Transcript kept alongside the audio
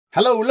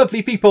Hello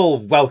lovely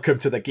people, welcome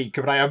to the Geek,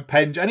 and I am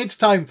Penge, and it's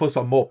time for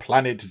some more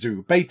Planet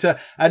Zoo beta,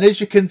 and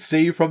as you can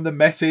see from the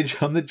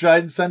message on the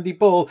giant sandy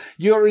ball,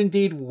 you're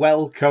indeed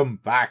welcome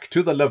back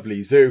to the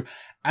lovely zoo.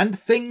 And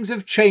things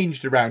have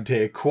changed around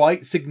here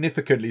quite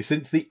significantly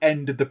since the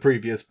end of the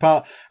previous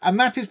part, and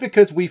that is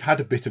because we've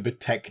had a bit of a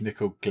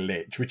technical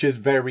glitch, which is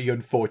very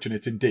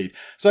unfortunate indeed.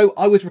 So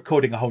I was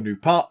recording a whole new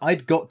part,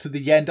 I'd got to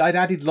the end, I'd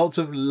added lots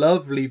of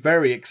lovely,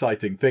 very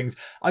exciting things.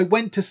 I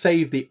went to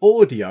save the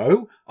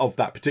audio of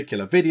that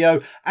particular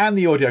video, and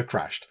the audio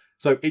crashed.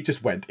 So it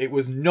just went. It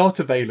was not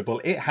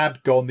available. It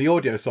had gone. The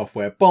audio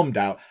software bombed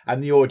out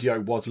and the audio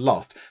was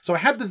lost. So I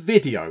had the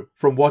video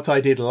from what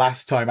I did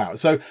last time out.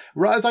 So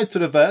as I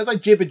as I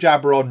jibber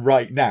jabber on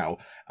right now,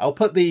 I'll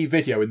put the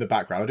video in the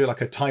background. I'll do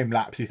like a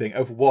time-lapsey thing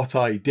of what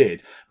I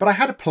did. But I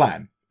had a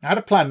plan.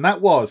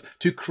 That was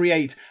to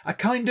create a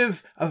kind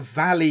of a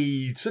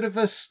valley, sort of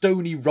a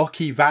stony,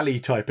 rocky valley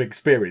type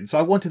experience. So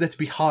I wanted there to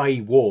be high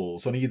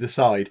walls on either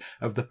side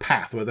of the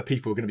path where the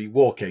people were going to be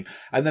walking.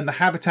 And then the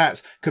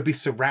habitats could be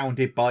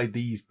surrounded by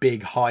these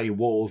big high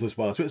walls as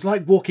well. So it's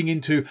like walking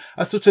into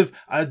a sort of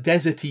a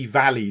deserty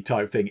valley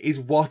type thing is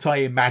what I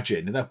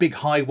imagined. And there are big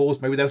high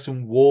walls, maybe there was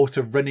some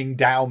water running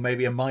down,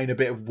 maybe a minor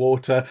bit of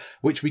water,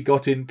 which we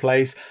got in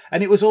place.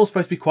 And it was all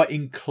supposed to be quite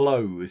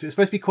enclosed. It's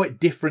supposed to be quite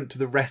different to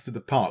the rest of the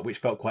park, which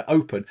felt quite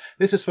open.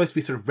 This was supposed to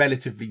be sort of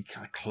relatively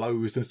kind of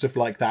closed and stuff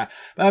like that.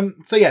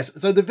 So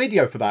yes, so the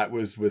video for that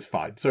was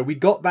fine. So we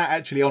got that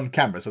actually on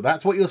camera. So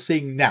that's what you're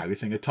seeing now. You're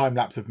seeing a time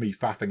lapse of me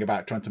faffing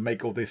about trying to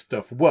make all this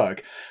stuff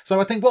work. So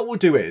I think what we'll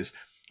do is,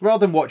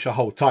 rather than watch a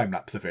whole time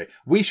lapse of it,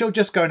 we shall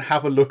just go and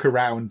have a look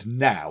around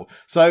now.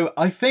 So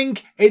I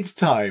think it's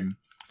time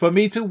for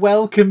me to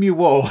welcome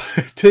you all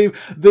to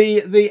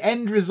the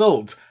end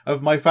result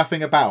of my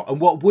faffing about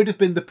and what would have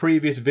been the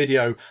previous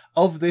video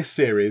of this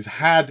series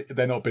had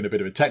there not been a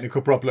bit of a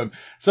technical problem.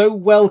 So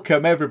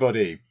welcome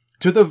everybody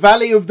to the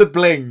Valley of the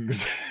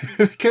Blings,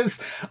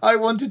 because I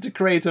wanted to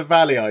create a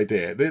valley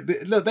idea.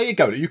 Look, there you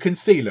go. You can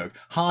see, look,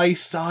 high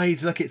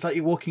sides. Look, it's like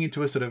you're walking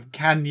into a sort of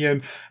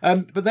canyon.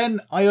 But then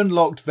I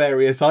unlocked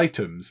various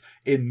items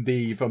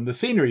from the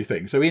scenery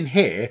thing. So in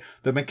here,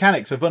 the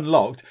mechanics have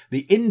unlocked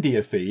the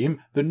India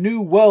theme, the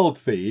New World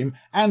theme,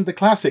 and the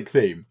Classic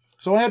theme.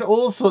 So I had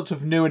all sorts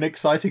of new and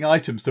exciting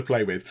items to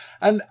play with.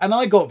 And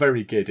I got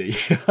very giddy.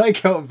 I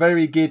got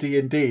very giddy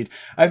indeed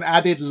and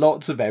added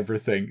lots of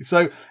everything.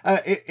 So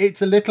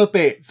it's a little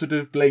bit sort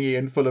of blingy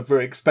and full of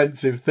very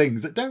expensive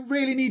things that don't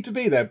really need to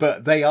be there,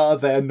 but they are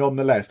there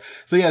nonetheless.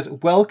 So yes,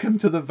 welcome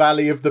to the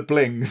Valley of the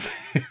Blings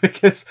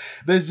because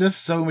there's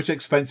just so much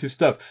expensive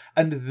stuff.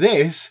 And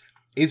this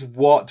is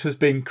what has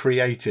been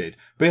created.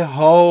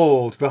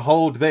 Behold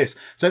this.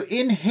 So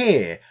in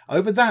here,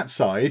 over that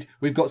side,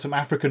 we've got some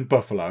African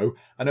buffalo,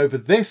 and over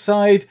this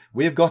side,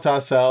 we've got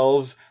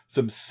ourselves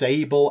some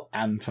sable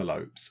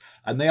antelopes,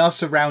 and they are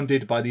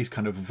surrounded by these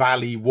kind of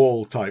valley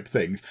wall type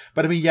things.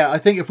 But I mean, yeah, I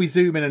think if we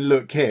zoom in and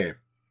look here,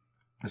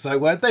 so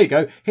there you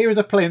go. Here is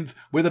a plinth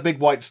with a big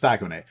white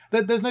stag on it.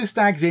 There's no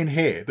stags in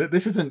here.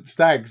 This isn't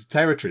stags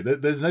territory.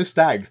 There's no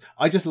stags.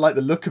 I just like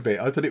the look of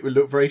it. I thought it would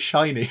look very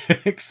shiny and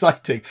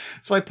exciting.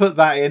 So I put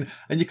that in,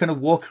 and you kind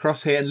of walk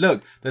across here and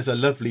look, there's a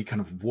lovely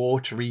kind of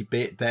watery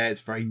bit there.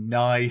 It's very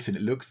nice and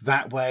it looks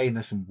that way, and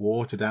there's some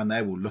water down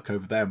there. We'll look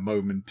over there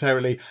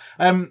momentarily.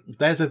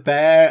 There's a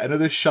bear,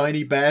 another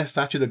shiny bear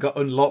statue that got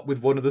unlocked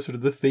with one of the sort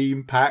of the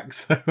theme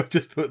packs. So I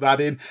just put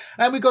that in.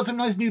 And we've got some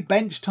nice new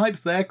bench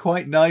types there,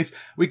 quite nice.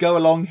 We go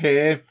along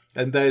here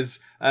and there's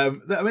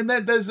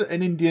there's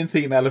an Indian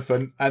theme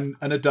elephant and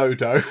a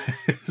dodo.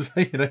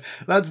 So, you know,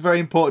 that's very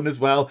important as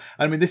well.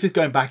 I mean, this is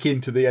going back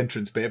into the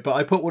entrance bit, but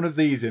I put one of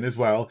these in as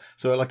well.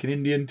 So like an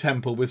Indian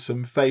temple with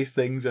some face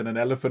things and an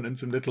elephant and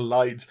some little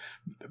lights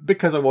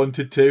because I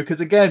wanted to. Because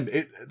again,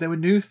 there were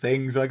new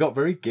things. I got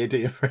very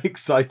giddy and very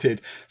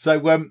excited.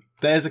 So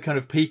there's a kind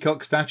of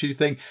peacock statue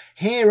thing.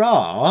 Here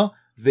are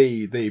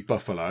the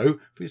buffalo.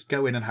 If we just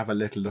go in and have a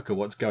little look at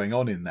what's going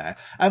on in there.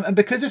 And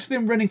because it's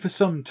been running for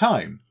some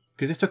time,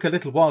 because it took a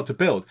little while to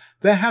build,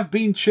 there have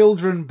been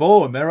children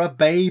born. There are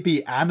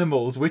baby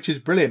animals, which is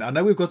brilliant. I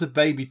know we've got a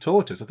baby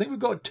tortoise. I think we've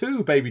got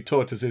 2 baby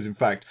tortoises, in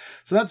fact.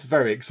 So that's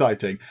very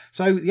exciting.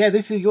 So yeah,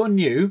 this is your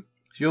new...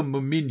 You're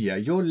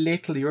Muminia, you're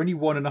little, you're only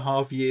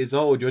 1.5 years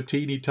old, you're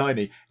teeny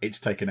tiny. It's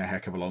taken a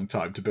heck of a long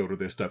time to build all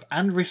this stuff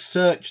and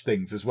research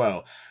things as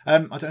well. I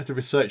don't know if the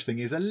research thing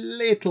is a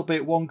little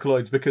bit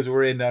wonkaloids because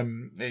we're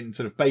in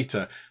sort of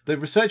beta. The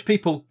research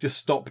people just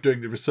stopped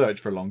doing the research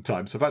for a long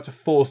time, so I've had to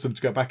force them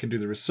to go back and do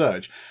the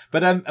research.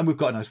 But and we've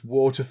got a nice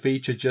water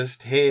feature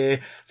just here.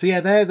 So yeah,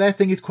 their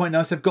thing is quite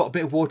nice. They've got a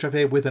bit of water over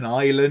here with an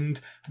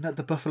island, and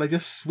the buffalo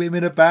just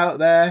swimming about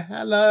there.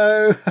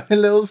 Hello, a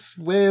little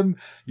swim.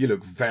 You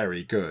look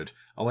very good.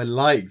 Oh, I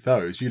like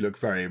those. You look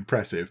very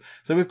impressive.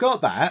 So we've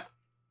got that.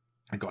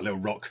 I've got a little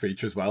rock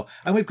feature as well.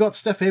 And we've got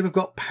stuff here. We've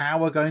got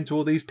power going to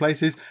all these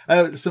places.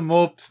 Some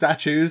more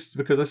statues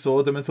because I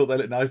saw them and thought they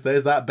looked nice.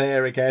 There's that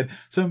bear again.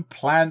 Some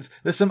plants.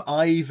 There's some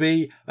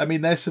ivy. I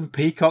mean, there's some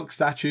peacock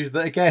statues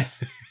that, again,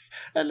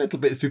 a little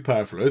bit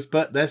superfluous,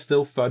 but they're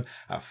still fun.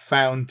 A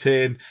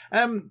fountain,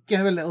 you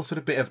know, a little sort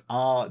of bit of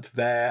art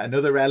there,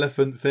 another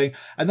elephant thing.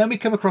 And then we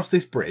come across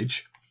this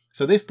bridge.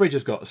 So this bridge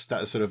has got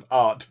sort of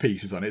art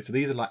pieces on it. So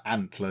these are like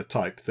antler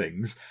type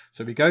things.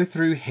 So we go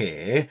through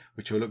here,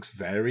 which all looks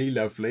very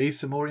lovely.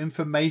 Some more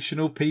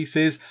informational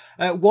pieces.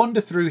 Wander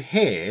through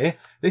here.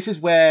 This is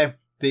where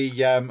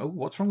the... oh,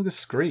 what's wrong with the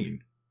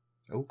screen?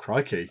 Oh,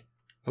 crikey.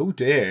 Oh,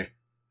 dear.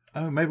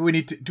 Oh, maybe we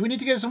need to... Do we need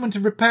to get someone to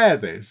repair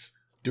this?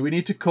 Do we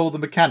need to call the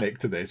mechanic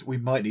to this? We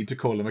might need to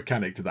call a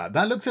mechanic to that.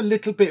 That looks a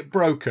little bit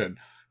broken.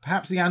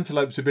 Perhaps the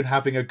antelopes have been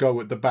having a go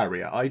at the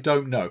barrier. I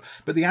don't know.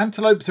 But the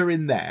antelopes are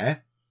in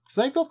there. So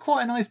they've got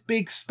quite a nice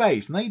big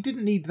space, and they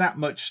didn't need that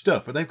much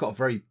stuff, but they've got a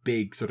very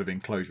big sort of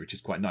enclosure, which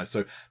is quite nice. So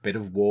a bit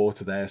of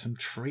water there, some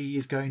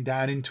trees going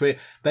down into it.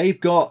 They've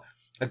got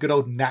a good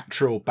old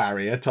natural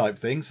barrier type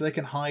thing, so they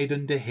can hide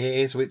under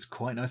here. So it's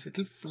quite nice.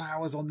 Little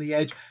flowers on the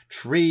edge,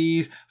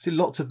 trees. See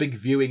lots of big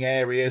viewing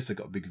areas. They've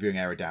got a big viewing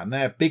area down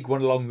there, big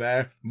one along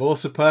there. More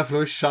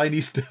superfluous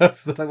shiny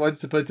stuff that I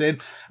wanted to put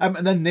in. And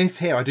then this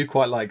here, I do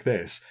quite like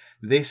this.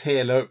 This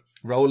here, look.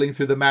 Rolling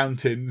through the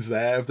mountains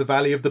there of the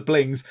Valley of the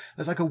Blings.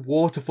 There's like a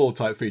waterfall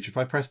type feature. If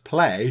I press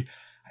play,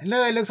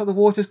 look, it looks like the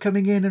water's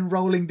coming in and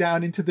rolling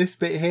down into this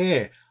bit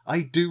here.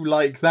 I do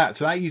like that.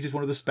 So that uses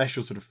one of the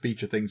special sort of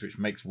feature things which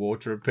makes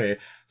water appear.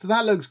 So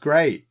that looks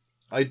great.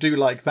 I do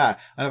like that.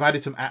 And I've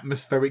added some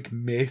atmospheric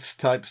mist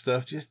type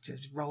stuff. Just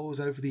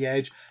rolls over the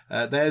edge.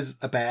 There's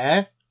a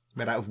bear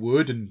made out of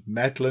wood and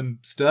metal and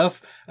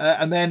stuff.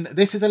 And then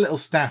this is a little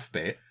staff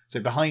bit. So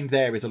behind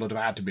there is a lot of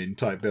admin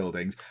type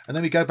buildings. And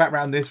then we go back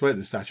round this way,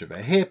 the statue of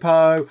a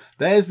hippo.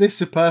 There's this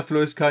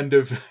superfluous kind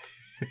of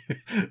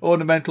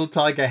ornamental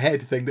tiger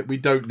head thing that we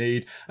don't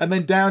need. And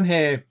then down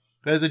here,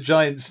 there's a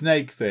giant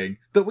snake thing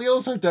that we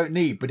also don't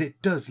need, but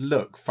it does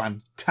look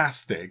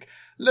fantastic.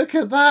 Look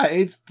at that.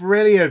 It's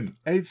brilliant.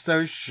 It's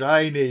so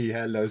shiny.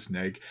 Hello,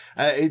 snake.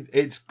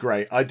 It's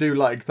great. I do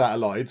like that a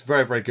lot. It's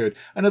very, very good.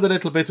 Another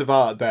little bit of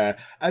art there.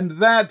 And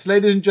that,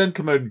 ladies and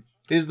gentlemen,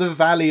 is the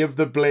Valley of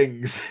the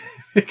Blings.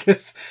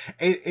 Because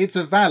it's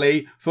a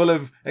valley full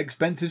of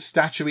expensive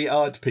statuary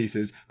art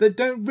pieces that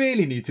don't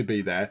really need to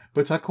be there,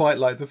 but I quite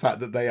like the fact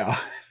that they are.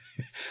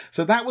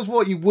 So that was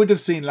what you would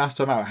have seen last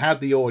time out had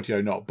the audio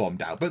not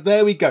bombed out. But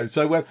there we go.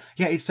 So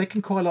yeah, it's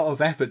taken quite a lot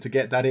of effort to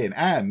get that in.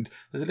 And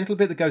there's a little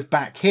bit that goes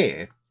back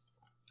here.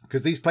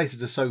 Because these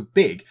places are so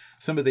big,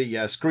 some of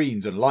the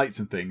screens and lights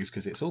and things,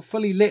 because it's all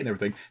fully lit and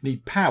everything,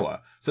 need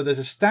power. So there's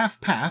a staff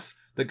path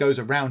that goes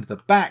around the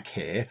back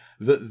here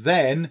that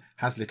then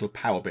has little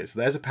power bits.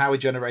 So there's a power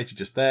generator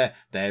just there.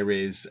 There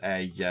is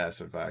a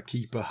sort of a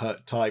keeper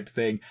hut type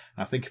thing.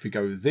 And I think if we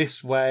go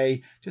this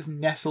way, just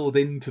nestled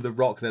into the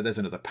rock there, there's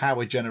another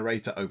power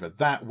generator over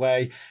that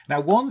way. Now,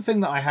 one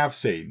thing that I have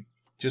seen,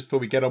 just before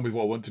we get on with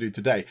what I want to do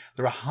today,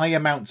 there are high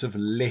amounts of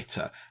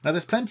litter. Now,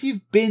 there's plenty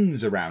of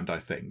bins around, I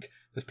think.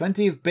 There's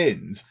plenty of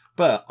bins,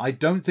 but I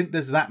don't think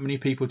there's that many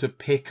people to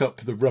pick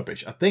up the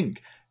rubbish. I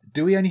think...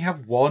 Do we only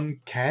have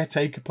one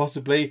caretaker,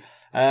 possibly?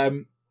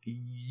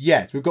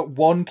 Yes, we've got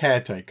one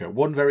caretaker,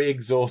 one very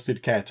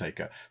exhausted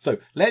caretaker. So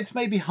let's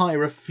maybe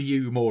hire a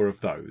few more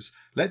of those.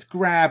 Let's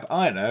grab,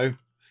 I don't know,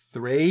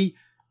 three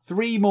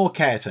more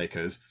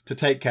caretakers to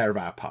take care of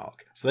our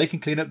park. So they can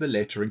clean up the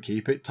litter and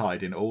keep it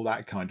tidy and all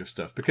that kind of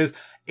stuff. Because,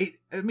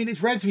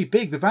 it's relatively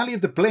big. The Valley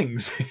of the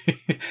Blings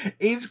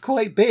is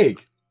quite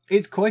big.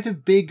 It's quite a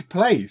big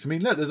place. I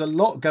mean, look, there's a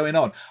lot going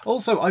on.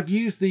 Also, I've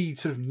used the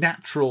sort of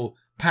natural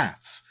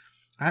paths.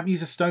 I haven't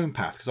used a stone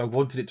path because I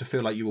wanted it to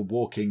feel like you were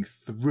walking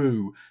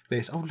through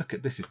this. Oh, look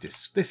at this.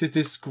 This is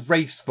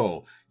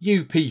disgraceful.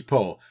 You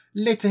people.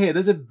 Litter here.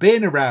 There's a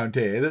bin around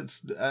here.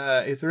 That's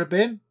is there a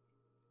bin?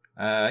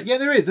 Yeah,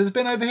 there is. There's a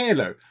bin over here,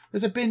 look.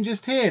 There's a bin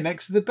just here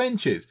next to the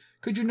benches.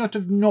 Could you not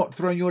have not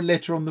thrown your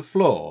litter on the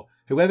floor?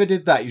 Whoever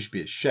did that, you should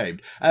be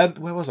ashamed.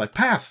 Where was I?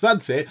 Paths,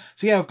 that's it.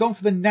 So yeah, I've gone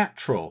for the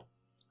natural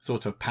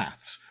sort of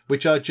paths,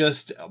 which are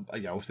just,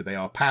 obviously they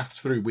are pathed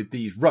through with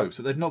these ropes,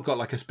 so they've not got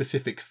like a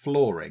specific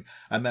flooring.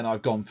 And then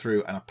I've gone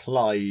through and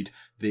applied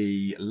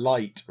the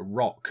light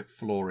rock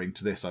flooring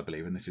to this, I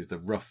believe, and this is the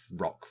rough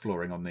rock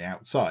flooring on the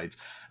outsides.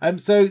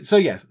 So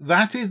yes,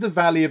 that is the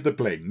Valley of the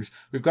Blings.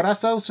 We've got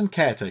ourselves some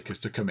caretakers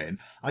to come in.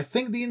 I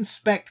think the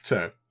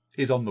inspector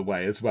is on the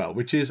way as well,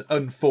 which is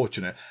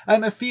unfortunate.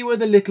 A few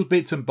other little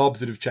bits and bobs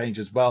that have changed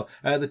as well.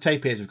 The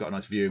tapirs have got a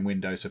nice viewing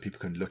window so people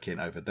can look in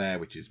over there,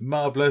 which is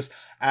marvellous.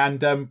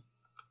 And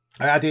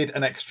I added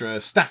an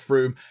extra staff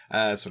room,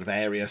 sort of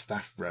area,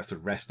 staff sort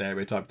of rest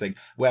area type thing,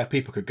 where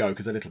people could go,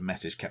 because a little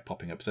message kept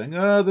popping up saying,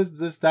 oh,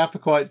 the staff are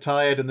quite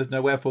tired and there's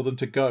nowhere for them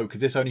to go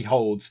because this only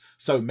holds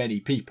so many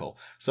people.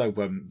 So,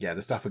 yeah,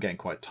 the staff were getting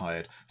quite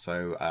tired.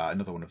 So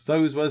another one of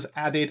those was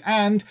added,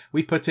 and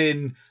we put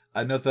in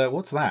another,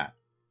 what's that?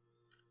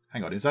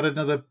 Hang on, is that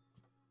another...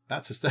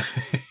 That's a...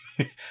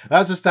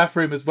 That's a staff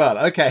room as well.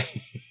 Okay.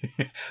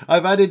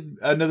 I've added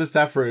another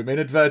staff room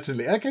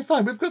inadvertently. Okay,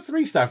 fine. We've got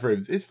 3 staff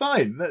rooms. It's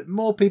fine.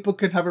 More people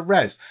can have a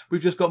rest.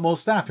 We've just got more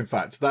staff, in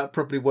fact. That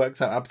probably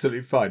works out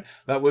absolutely fine.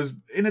 That was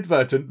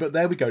inadvertent, but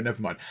there we go.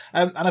 Never mind.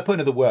 And I put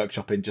another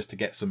workshop in just to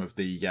get some of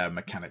the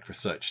mechanic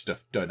research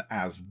stuff done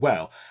as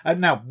well.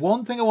 And now,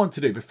 one thing I want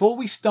to do before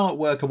we start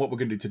work on what we're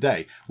going to do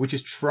today, which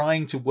is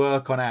trying to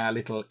work on our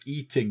little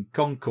eating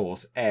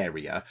concourse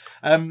area,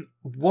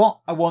 what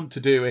I want to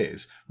do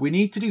is we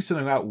need to do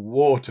something about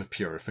water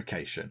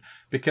purification,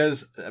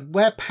 because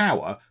where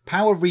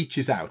power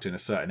reaches out in a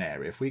certain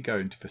area, if we go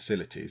into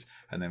facilities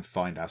and then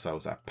find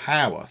ourselves a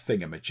power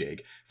thingamajig,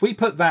 if we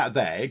put that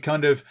there, it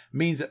kind of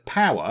means that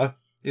power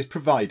is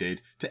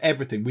provided to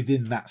everything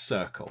within that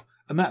circle.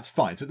 And that's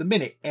fine. So at the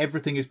minute,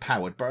 everything is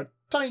powered by a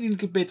tiny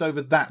little bit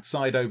over that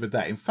side over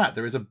there. In fact,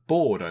 there is a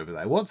board over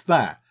there. What's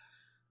that?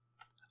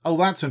 Oh,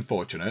 that's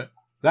unfortunate.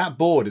 That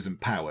board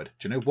isn't powered.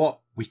 Do you know what?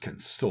 We can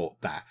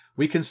sort that.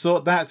 We can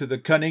sort that through the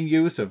cunning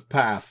use of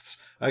paths.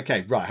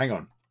 Okay, right, hang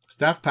on.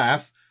 Staff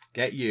path,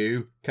 get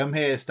you. Come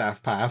here,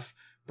 staff path.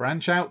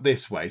 Branch out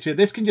this way. So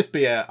this can just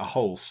be a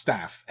whole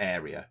staff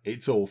area.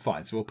 It's all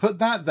fine. So we'll put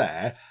that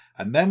there,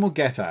 and then we'll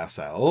get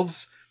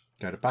ourselves,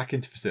 go back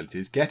into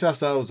facilities, get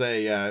ourselves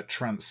a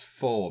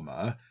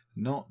transformer,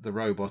 not the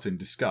robot in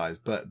disguise,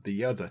 but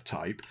the other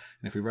type.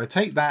 And if we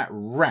rotate that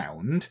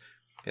round,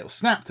 it'll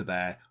snap to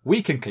there.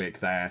 We can click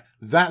there.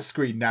 That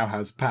screen now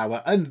has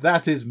power, and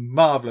that is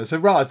marvellous.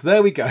 Hurrah! So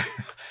there we go.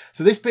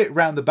 So this bit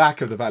round the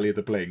back of the Valley of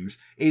the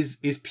Blings is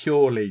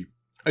purely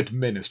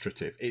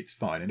administrative. It's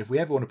fine. And if we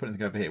ever want to put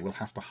anything over here, we'll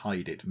have to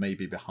hide it,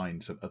 maybe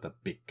behind some other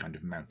big kind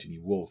of mountainy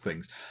wall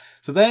things.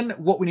 So then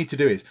what we need to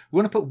do is we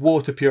want to put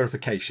water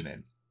purification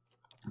in.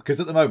 Because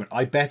at the moment,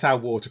 I bet our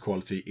water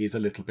quality is a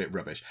little bit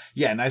rubbish.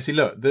 Yeah, now see,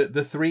 look,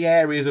 the 3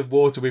 areas of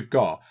water we've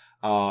got,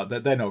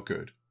 they're not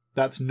good.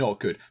 That's not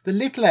good. The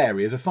little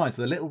areas are fine.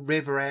 So the little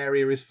river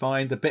area is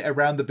fine. The bit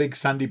around the big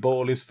sandy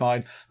ball is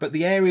fine. But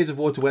the areas of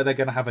water where they're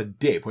going to have a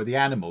dip, where the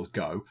animals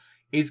go,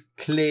 is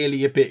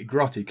clearly a bit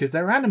grotty because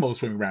there are animals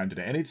swimming around in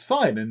it and it's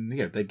fine and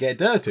they get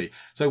dirty.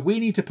 So we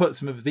need to put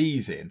some of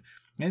these in.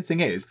 The only thing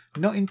is,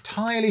 not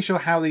entirely sure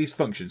how these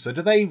function. So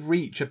do they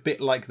reach a bit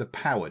like the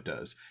power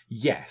does?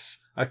 Yes.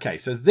 Okay,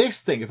 so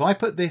this thing, if I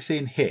put this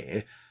in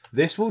here,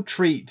 this will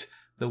treat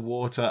the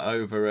water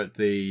over at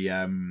the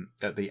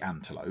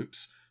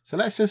antelopes. So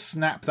let's just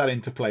snap that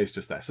into place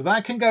just there. So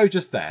that can go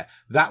just there.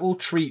 That will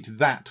treat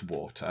that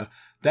water.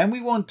 Then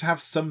we want to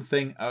have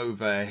something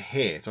over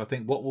here. So I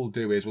think what we'll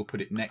do is we'll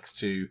put it next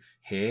to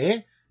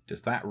here.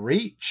 Does that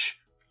reach?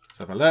 Let's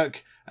have a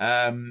look.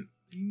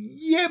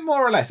 Yeah,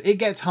 more or less. It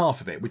gets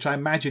half of it, which I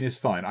imagine is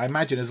fine. I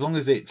imagine as long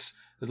as it's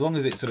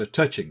sort of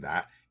touching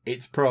that,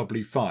 it's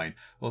probably fine.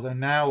 Although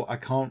now I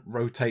can't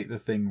rotate the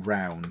thing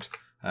round.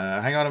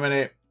 Hang on a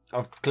minute.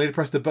 I've clearly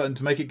pressed the button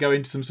to make it go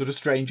into some sort of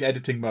strange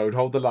editing mode.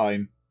 Hold the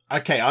line.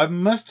 Okay, I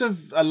must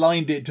have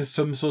aligned it to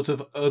some sort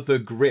of other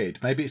grid.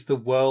 Maybe it's the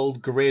world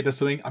grid or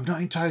something. I'm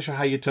not entirely sure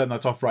how you turn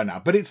that off right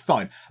now, but it's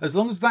fine. As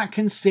long as that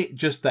can sit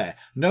just there.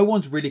 No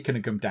one's really going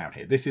to come down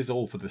here. This is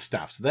all for the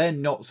staff, so they're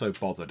not so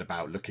bothered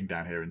about looking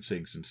down here and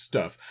seeing some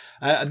stuff.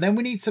 And then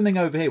we need something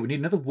over here. We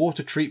need another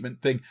water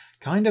treatment thing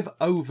kind of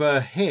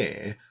over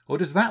here. Or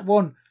does that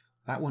one...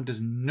 That one does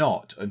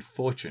not,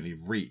 unfortunately,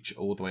 reach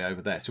all the way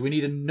over there. So we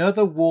need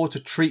another water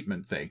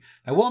treatment thing.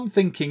 Now, what I'm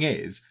thinking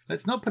is,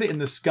 let's not put it in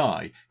the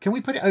sky. Can we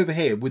put it over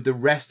here with the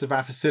rest of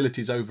our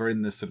facilities over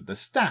in the sort of the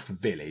staff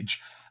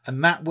village?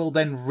 And that will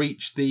then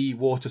reach the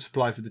water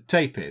supply for the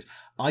tapirs.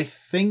 I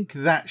think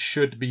that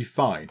should be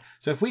fine.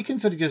 So if we can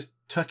sort of just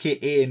tuck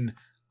it in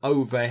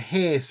over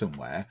here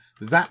somewhere,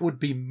 that would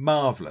be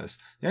marvellous.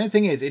 The only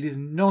thing is, it is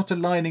not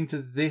aligning to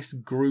this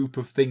group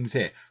of things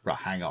here. Right,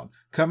 hang on.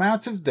 Come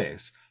out of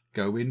this.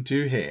 Go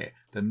into here.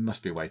 There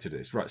must be a way to do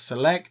this. Right,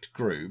 select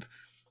group.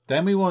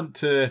 Then we want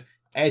to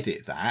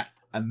edit that.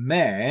 And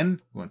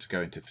then we want to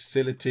go into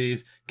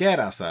facilities,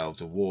 get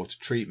ourselves a water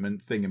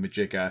treatment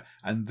thingamajigger,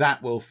 and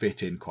that will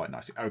fit in quite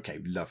nicely. Okay,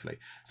 lovely.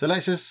 So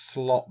let's just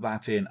slot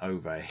that in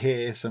over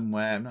here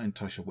somewhere. I'm not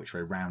entirely sure which way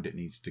around it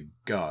needs to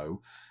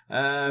go.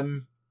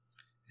 It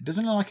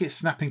doesn't look like it's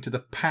snapping to the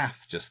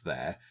path just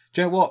there.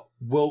 Do you know what?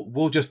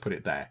 We'll just put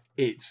it there.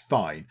 It's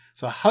fine.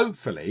 So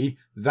hopefully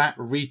that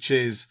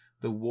reaches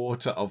the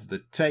water of the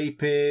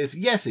tapirs.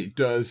 Yes, it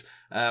does.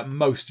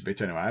 Most of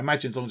it anyway. I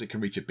imagine as long as it can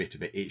reach a bit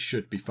of it, it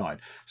should be fine.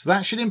 So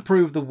that should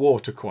improve the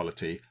water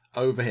quality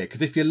over here.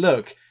 Because if you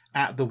look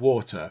at the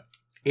water,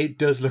 it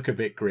does look a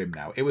bit grim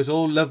now. It was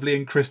all lovely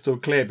and crystal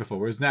clear before,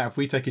 whereas now if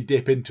we take a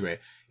dip into it,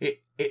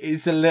 it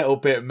is a little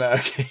bit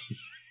murky.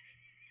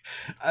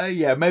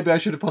 Yeah, maybe I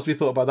should have possibly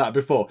thought about that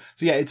before.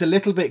 So yeah, it's a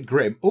little bit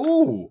grim.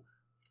 Ooh,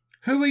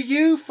 who are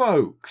you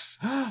folks?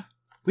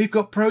 We've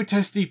got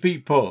protesty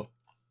people.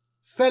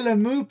 Fella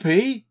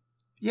Moopy?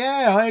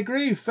 Yeah, I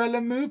agree. Fella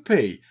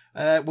Moopy.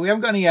 We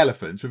haven't got any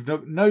elephants. We've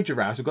got no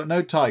giraffes. We've got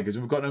no tigers.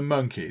 And we've got no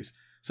monkeys.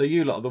 So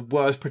you lot are the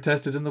worst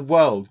protesters in the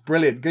world.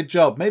 Brilliant. Good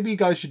job. Maybe you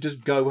guys should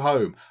just go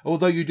home.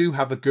 Although you do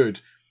have a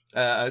good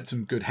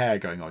some good hair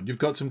going on. You've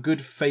got some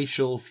good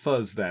facial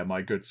fuzz there,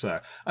 my good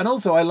sir. And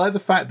also, I like the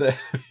fact that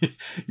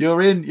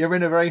you're in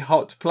a very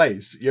hot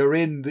place. You're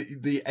in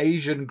the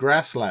Asian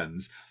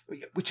grasslands,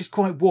 which is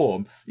quite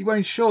warm. You're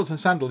wearing shorts and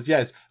sandals,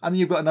 yes, and then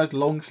you've got a nice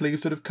long sleeve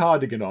sort of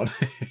cardigan on.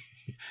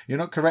 You're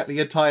not correctly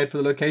attired for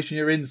the location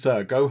you're in,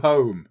 sir. Go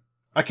home.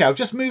 Okay, I've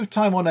just moved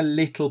time on a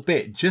little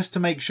bit just to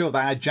make sure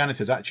that our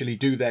janitors actually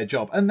do their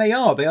job. And they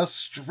are. They are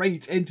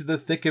straight into the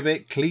thick of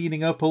it,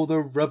 cleaning up all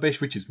the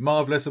rubbish, which is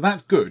marvellous. So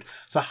that's good.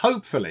 So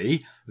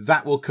hopefully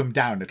that will come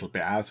down a little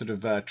bit. Our sort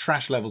of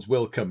trash levels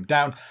will come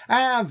down.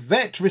 Our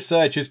vet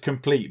research is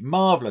complete.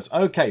 Marvellous.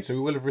 Okay, so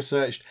we will have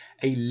researched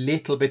a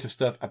little bit of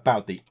stuff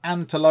about the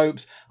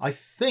antelopes. I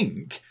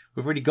think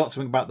we've already got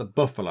something about the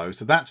buffalo,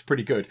 so that's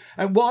pretty good.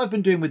 And what I've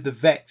been doing with the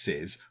vets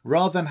is,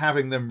 rather than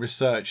having them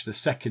research the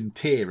second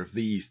tier of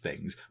these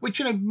things, which,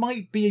 you know,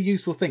 might be a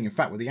useful thing. In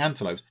fact, with the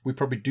antelopes, we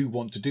probably do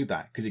want to do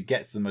that because it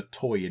gets them a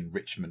toy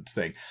enrichment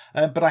thing.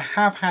 But I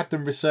have had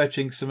them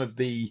researching some of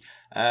the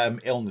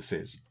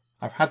illnesses.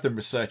 I've had them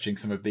researching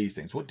some of these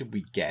things. What did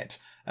we get?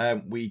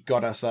 We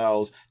got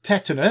ourselves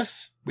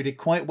tetanus. We did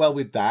quite well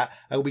with that.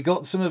 We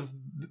got some of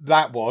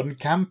that one,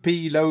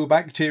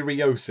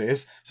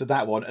 campylobacteriosis, so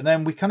that one, and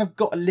then we kind of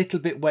got a little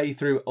bit way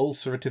through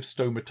ulcerative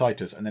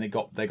stomatitis, and then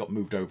they got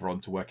moved over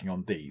onto working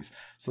on these,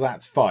 so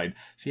that's fine.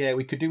 So yeah,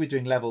 we could do with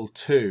doing level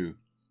 2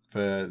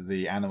 for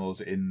the animals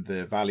in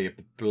the Valley of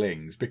the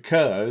Blings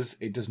because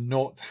it does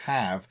not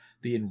have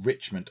the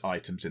enrichment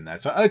items in there.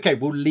 So okay,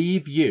 we'll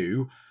leave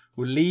you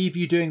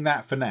doing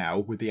that for now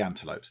with the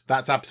antelopes.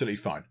 That's absolutely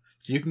fine.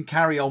 So you can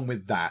carry on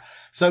with that.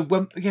 So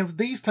yeah,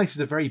 these places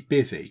are very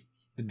busy.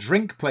 The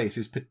drink place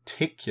is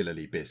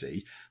particularly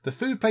busy. The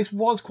food place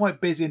was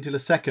quite busy until a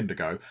second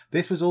ago.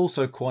 This was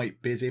also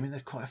quite busy. I mean,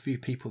 there's quite a few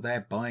people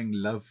there buying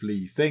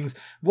lovely things.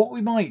 What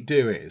we might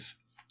do is,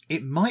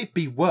 it might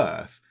be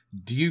worth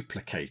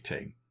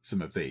duplicating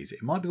some of these.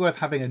 It might be worth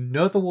having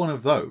another one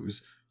of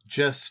those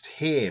just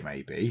here,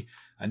 maybe.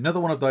 Another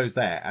one of those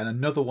there, and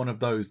another one of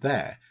those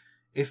there.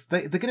 If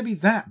they're going to be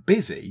that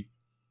busy,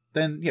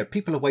 then yeah,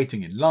 people are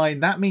waiting in line.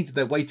 That means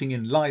they're waiting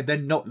in line. They're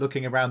not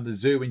looking around the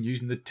zoo and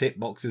using the tip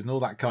boxes and all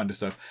that kind of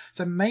stuff.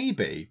 So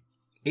maybe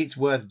it's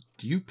worth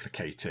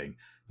duplicating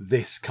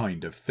this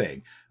kind of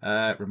thing.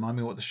 Remind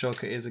me what the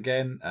shortcut is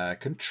again.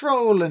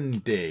 Control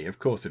and D. Of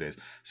course it is.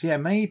 So yeah,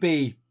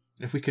 maybe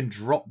if we can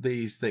drop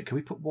these, can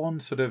we put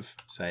one sort of,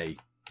 say,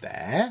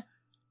 there?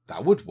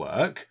 That would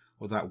work.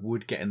 Or that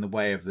would get in the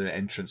way of the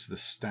entrance to the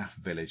staff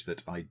village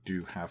that I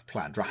do have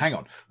planned. Right, hang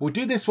on. We'll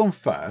do this one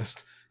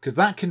first, because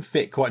that can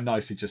fit quite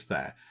nicely just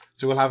there.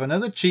 So we'll have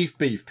another Chief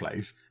Beef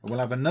place, and we'll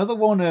have another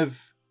one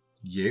of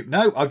you.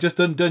 No, I've just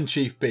undone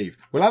Chief Beef.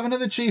 We'll have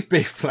another Chief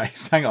Beef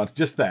place. Hang on,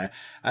 just there.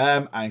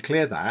 And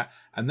clear that.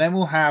 And then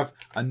we'll have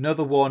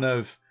another one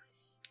of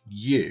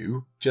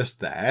you just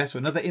there. So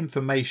another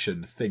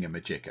information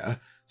thingamajigger.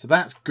 So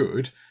that's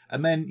good.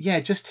 And then, yeah,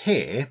 just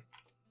here,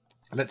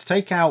 let's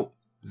take out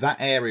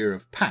that area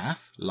of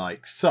path,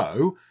 like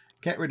so.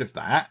 Get rid of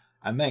that.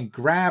 And then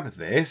grab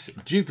this,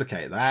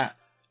 duplicate that,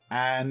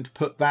 and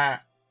put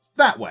that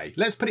way.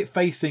 Let's put it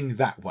facing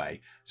that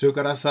way. So we've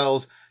got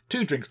ourselves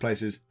 2 drinks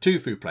places, 2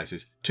 food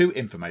places, 2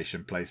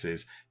 information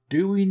places.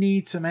 Do we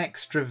need some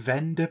extra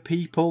vendor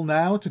people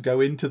now to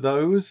go into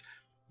those?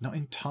 Not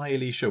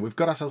entirely sure. We've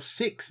got ourselves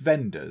 6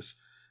 vendors.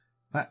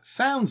 That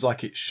sounds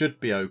like it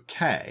should be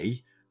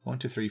okay. 1,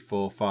 2, 3,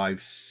 4,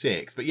 5,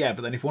 6. But yeah,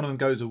 but then if one of them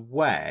goes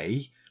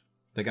away,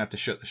 they're going to have to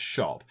shut the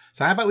shop.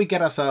 So how about we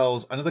get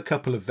ourselves another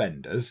couple of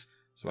vendors?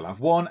 So we'll have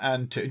 1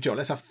 and 2. Joe,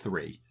 let's have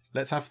 3.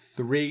 Let's have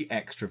 3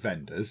 extra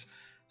vendors.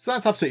 So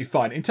that's absolutely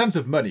fine. In terms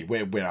of money,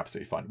 we're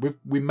absolutely fine.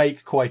 We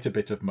make quite a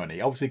bit of money.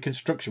 Obviously,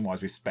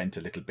 construction-wise, we've spent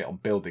a little bit on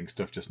building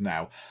stuff just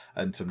now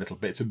and some little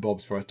bits and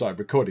bobs before I started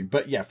recording.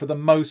 But yeah, for the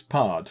most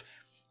part,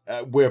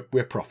 we're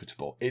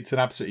profitable. It's an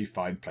absolutely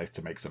fine place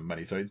to make some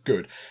money, so it's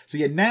good. So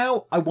yeah,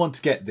 now I want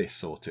to get this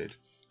sorted.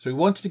 So we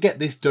wanted to get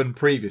this done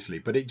previously,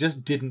 but it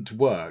just didn't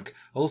work.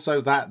 Also,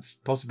 that's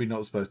possibly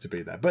not supposed to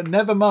be there. But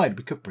never mind,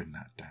 we could bring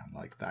that down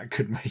like that,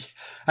 couldn't we?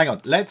 Hang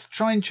on, let's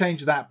try and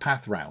change that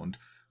path round.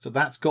 So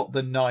that's got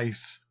the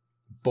nice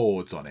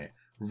boards on it,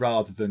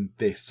 rather than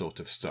this sort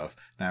of stuff.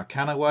 Now,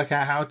 can I work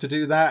out how to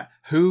do that?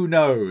 Who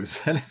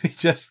knows? Let me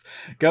just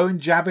go and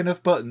jab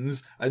enough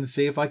buttons and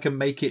see if I can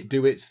make it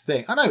do its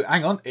thing. Oh no,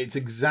 hang on, it's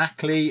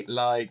exactly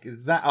like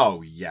that.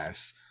 Oh,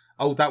 yes.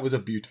 Oh, that was a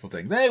beautiful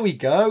thing. There we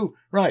go.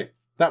 Right.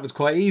 That was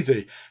quite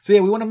easy. So yeah,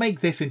 we want to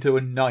make this into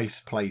a nice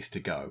place to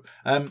go.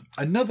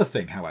 Another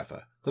thing,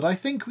 however, that I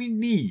think we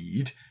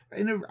need,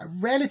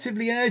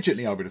 relatively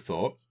urgently I would have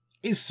thought,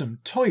 is some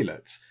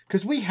toilets.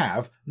 Because we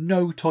have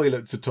no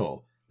toilets at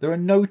all. There are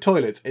no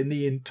toilets in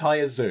the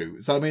entire zoo.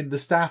 So I mean, the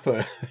staff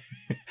are,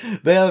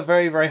 they are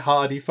very, very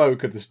hardy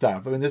folk of the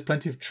staff. I mean, there's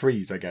plenty of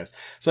trees, I guess.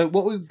 So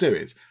what we'll do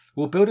is,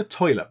 we'll build a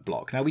toilet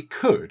block. Now we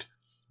could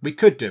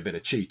do a bit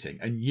of cheating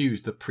and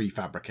use the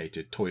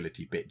prefabricated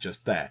toilety bit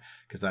just there,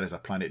 because that is a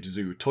Planet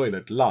Zoo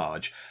toilet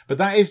large. But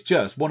that is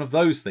just one of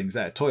those things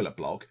there, toilet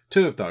block,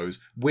 2 of those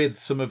with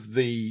some of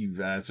the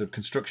sort of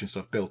construction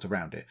stuff built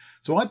around it.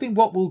 So I think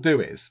what we'll do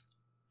is,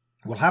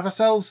 we'll have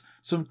ourselves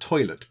some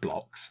toilet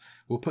blocks.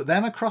 We'll put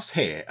them across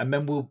here and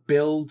then we'll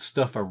build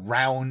stuff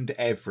around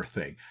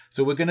everything.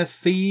 So we're going to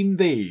theme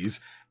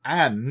these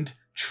and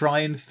try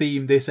and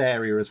theme this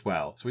area as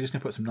well. So we're just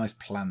going to put some nice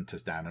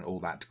planters down and all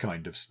that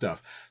kind of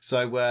stuff.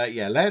 So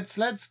yeah, let's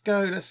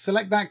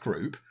select that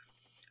group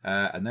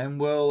and then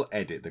we'll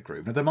edit the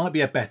group. Now there might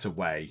be a better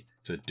way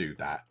to do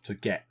that, to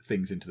get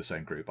things into the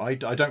same group. I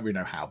don't really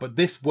know how, but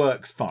this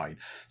works fine.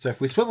 So if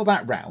we swivel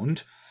that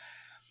round,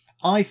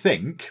 I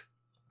think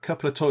a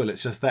couple of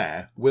toilets just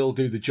there will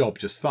do the job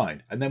just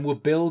fine. And then we'll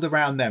build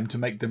around them to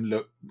make them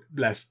look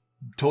less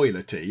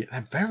toilety.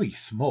 They're very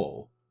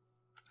small.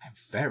 They're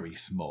very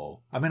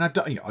small. I mean, I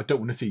don't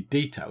want to see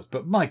details,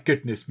 but my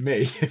goodness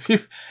me, if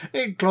you've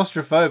in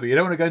claustrophobia, you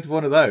don't want to go into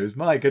one of those.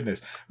 My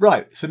goodness.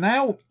 Right, so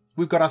now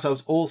we've got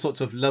ourselves all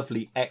sorts of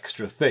lovely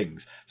extra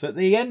things. So at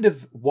the end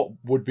of what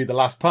would be the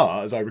last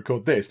part, as I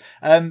record this,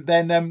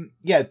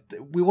 yeah,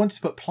 we wanted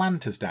to put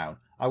planters down.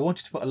 I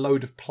wanted to put a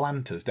load of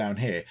planters down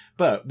here,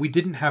 but we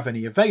didn't have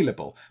any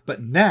available.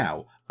 But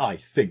now I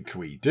think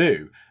we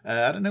do.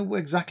 I don't know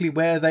exactly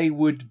where they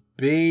would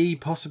be,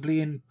 possibly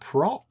in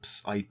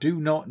props. I do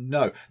not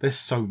know. There's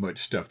so much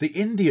stuff. The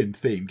Indian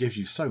theme gives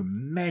you so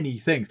many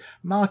things.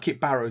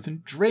 Market barrows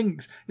and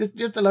drinks. There's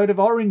just a load of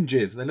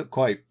oranges. They look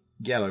quite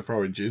yellow for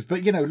oranges,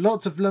 but you know,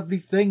 lots of lovely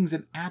things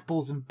and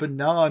apples and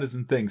bananas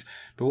and things.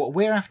 But what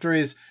we're after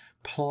is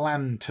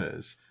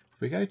planters.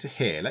 If we go to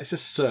here, let's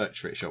just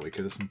search for it, shall we?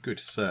 Because there's some good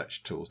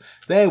search tools.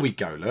 There we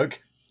go,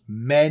 look.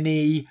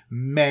 Many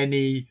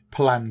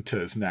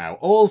planters now.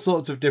 All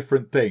sorts of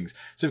different things.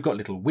 So we've got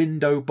little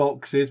window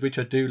boxes, which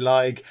I do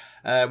like.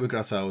 We've got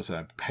ourselves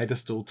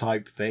pedestal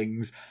type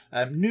things.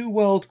 New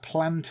World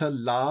Planter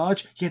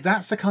Large. Yeah,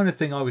 that's the kind of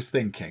thing I was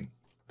thinking.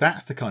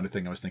 That's the kind of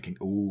thing I was thinking.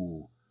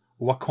 Ooh.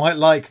 Oh, I quite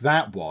like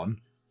that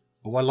one.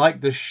 Oh, I like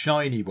the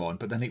shiny one,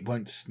 but then it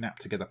won't snap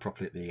together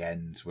properly at the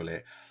ends, will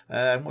it?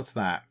 What's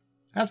that?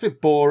 That's a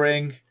bit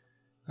boring.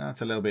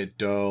 That's a little bit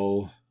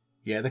dull.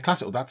 Yeah, the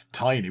classic. Oh, that's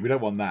tiny. We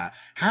don't want that.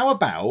 How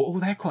about... Oh,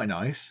 they're quite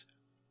nice.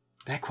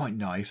 They're quite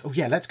nice. Oh,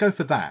 yeah, let's go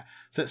for that.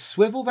 So let's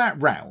swivel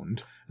that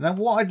round. And then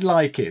what I'd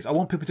like is I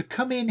want people to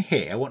come in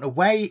here. I want a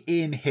way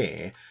in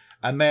here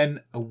and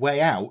then a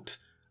way out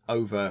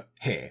over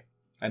here.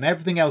 And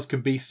everything else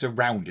can be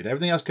surrounded.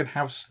 Everything else can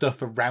have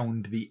stuff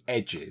around the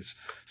edges.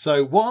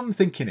 So what I'm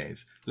thinking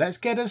is, let's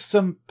get us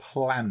some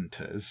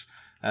planters.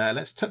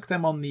 Let's tuck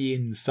them on the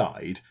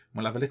inside.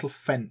 We'll have a little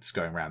fence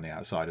going around the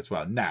outside as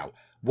well. Now,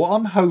 what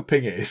I'm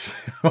hoping is,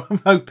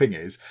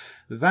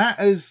 that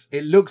as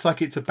it looks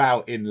like it's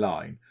about in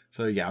line.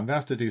 So yeah, I'm going to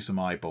have to do some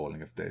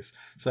eyeballing of this.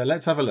 So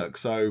let's have a look.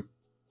 So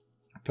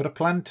put a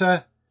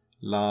planter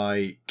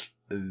like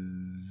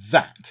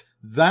that.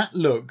 That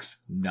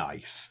looks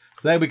nice.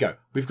 So there we go.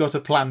 We've got a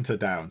planter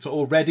down. So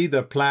already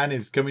the plan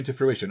is coming to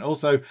fruition.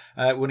 Also,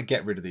 we want to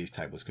get rid of these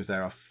tables because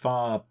there are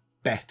far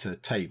better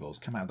tables.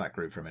 Come out of that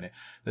group for a minute.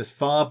 There's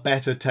far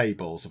better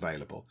tables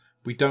available.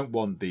 We don't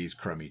want these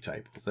crummy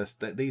tables.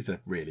 These are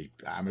really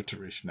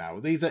amateurish now.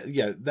 These are,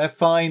 yeah, they're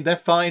fine. They're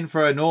fine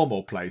for a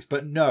normal place.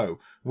 But no,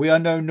 we are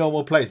no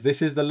normal place.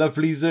 This is the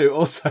lovely zoo.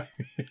 Also,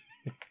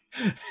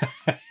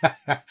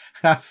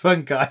 have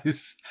fun,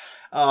 guys.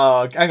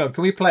 Oh, hang on.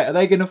 Can we play? Are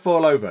they going to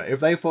fall over? If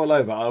they fall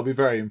over, I'll be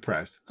very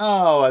impressed.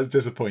 Oh, that's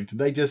disappointing.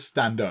 They just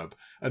stand up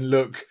and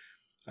look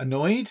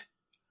annoyed.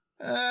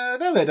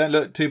 No, they don't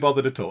look too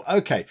bothered at all.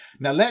 Okay,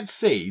 now let's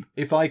see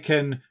if I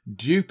can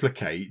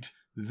duplicate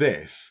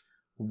this.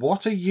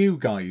 What are you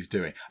guys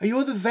doing? Oh,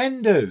 you're the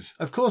vendors.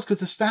 Of course, because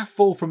the staff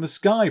fall from the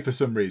sky for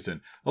some reason.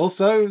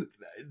 Also,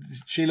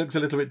 she looks a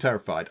little bit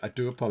terrified. I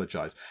do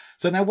apologise.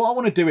 So now what I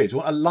want to do is, we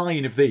want a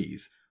line of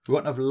these. We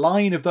want a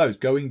line of those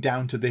going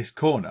down to this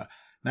corner.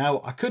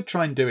 Now, I could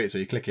try and do it so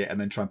you click it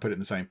and then try and put it in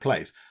the same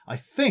place. I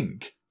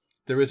think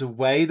there is a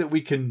way that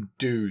we can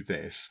do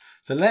this.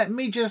 So let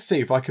me just see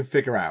if I can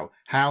figure out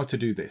how to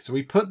do this. So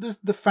we put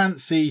the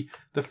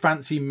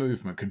fancy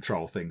movement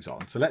control things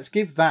on. So let's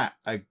give that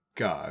a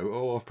go.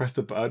 Oh, I've pressed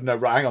a button. No,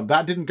 right, hang on.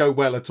 That didn't go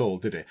well at all,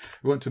 did it?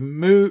 We want to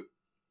move.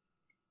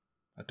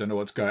 I don't know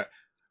what's going.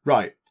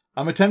 Right.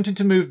 I'm attempting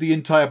to move the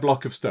entire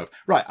block of stuff.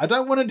 Right. I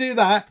don't want to do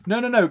that.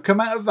 No.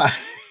 Come out of that.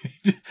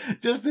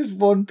 Just this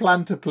one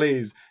planter,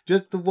 please.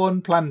 Just the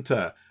one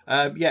planter.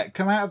 Yeah,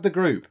 come out of the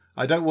group.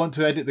 I don't want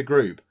to edit the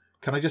group.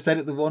 Can I just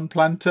edit the one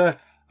planter?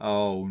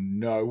 Oh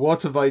no,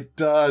 what have I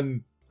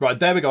done? Right,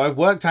 there we go. I've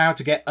worked out how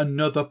to get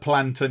another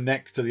planter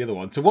next to the other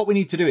one. So what we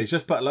need to do is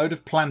just put a load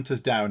of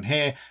planters down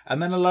here and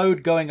then a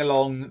load going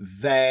along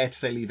there to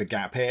say leave a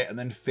gap here and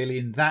then fill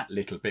in that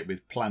little bit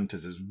with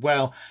planters as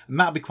well. And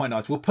that'll be quite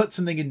nice. We'll put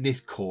something in this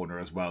corner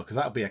as well because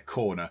that'll be a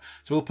corner.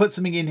 So we'll put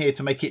something in here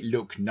to make it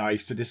look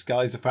nice to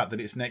disguise the fact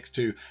that it's next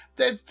to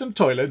there's some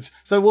toilets.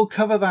 So we'll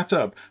cover that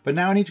up. But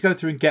now I need to go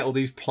through and get all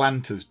these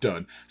planters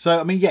done. So,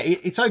 I mean, yeah,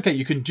 it's okay.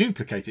 You can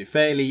duplicate it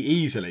fairly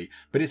easily,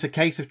 but it's a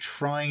case of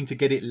trying to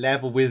get it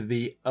level with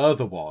the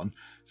other one.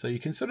 So you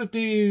can sort of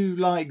do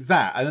like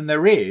that. And then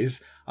there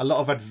is a lot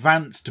of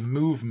advanced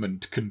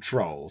movement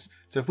controls.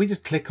 So if we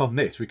just click on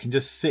this, we can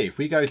just see if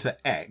we go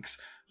to X,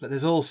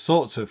 there's all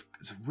sorts of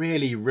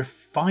really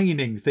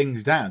refining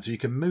things down so you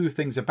can move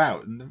things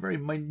about in the very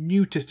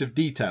minutest of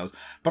details.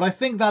 But I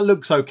think that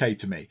looks okay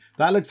to me.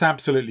 That looks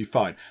absolutely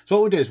fine. So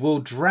what we'll do is we'll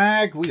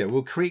drag,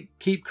 we'll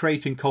keep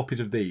creating copies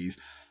of these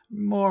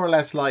more or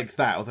less like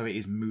that, although it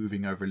is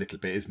moving over a little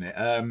bit, isn't it?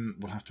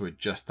 We'll have to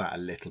adjust that a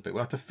little bit.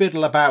 We'll have to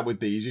fiddle about with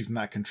these using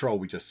that control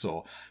we just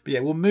saw. But yeah,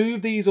 we'll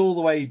move these all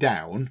the way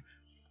down.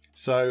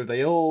 So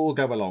they all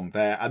go along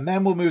there, and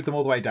then we'll move them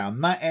all the way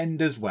down that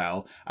end as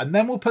well. And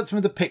then we'll put some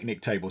of the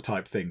picnic table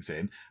type things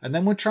in, and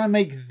then we'll try and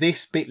make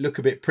this bit look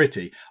a bit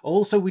pretty.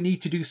 Also, we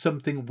need to do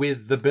something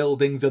with the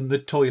buildings and the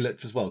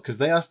toilets as well, because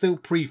they are still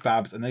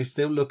prefabs and they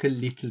still look a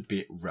little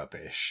bit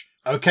rubbish.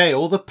 Okay,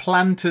 all the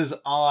planters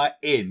are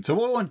in. So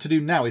what I want to do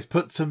now is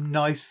put some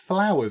nice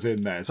flowers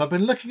in there. So I've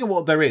been looking at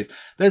what there is.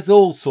 There's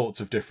all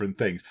sorts of different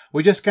things.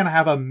 We're just going to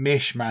have a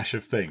mishmash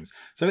of things.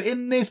 So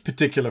in this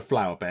particular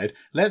flower bed,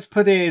 let's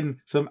put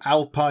in some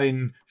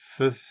alpine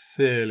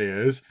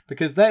phthalias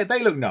because they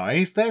look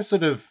nice. They're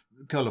sort of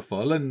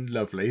colourful and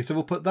lovely, so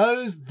we'll put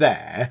those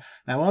there.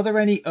 Now, are there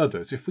any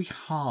others? If we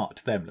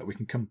heart them, look, we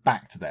can come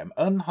back to them.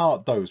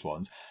 Unheart those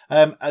ones.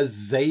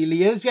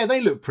 Azaleas, yeah,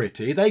 they look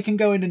pretty. They can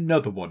go in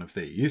another one of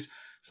these,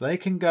 so they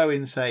can go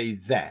in, say,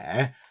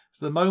 there.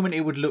 So the moment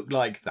it would look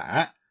like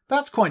that.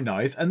 That's quite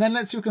nice. And then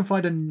let's see if we can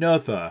find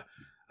another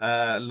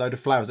load of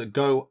flowers that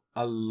go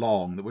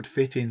along that would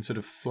fit in sort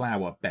of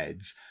flower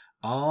beds.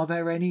 Are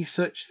there any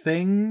such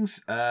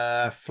things?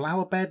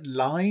 Flower bed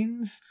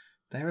lines?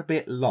 They're a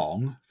bit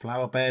long.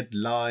 Flower bed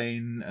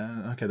line.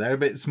 Okay, they're a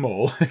bit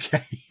small.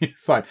 Okay,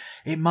 fine.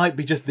 It might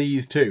be just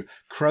these two.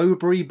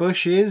 Crowberry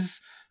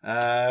bushes.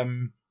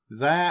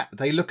 That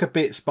they look a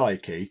bit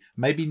spiky.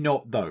 Maybe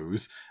not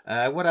those.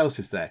 What else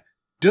is there?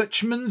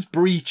 Dutchman's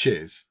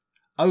breeches.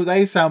 Oh,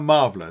 they sound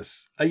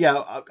marvellous.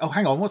 Yeah. Oh,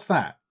 hang on. What's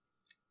that?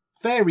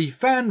 Fairy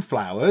fan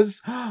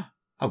flowers.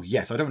 Oh,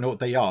 yes, I don't know what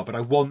they are, but I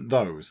want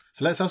those.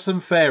 So let's have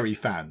some fairy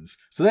fans.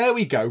 So there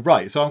we go.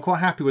 Right, so I'm quite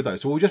happy with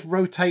those. So we'll just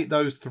rotate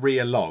those three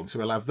along. So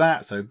we'll have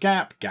that. So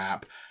gap,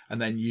 gap. And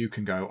then you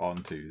can go on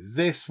to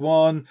this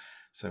one.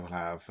 So we'll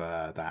have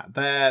that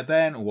there.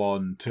 Then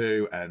 1,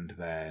 2, and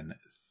then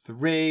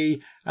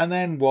 3. And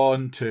then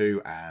 1,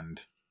 2,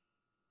 and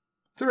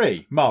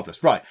 3.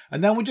 Marvellous. Right.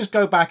 And then we'll just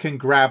go back and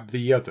grab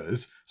the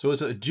others. So we'll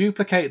sort of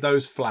duplicate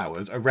those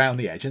flowers around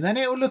the edge. And then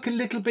it will look a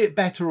little bit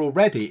better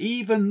already.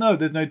 Even though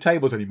there's no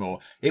tables anymore,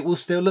 it will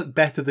still look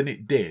better than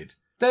it did.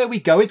 There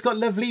we go. It's got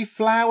lovely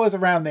flowers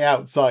around the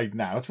outside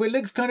now. So it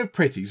looks kind of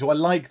pretty. So I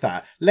like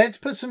that. Let's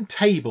put some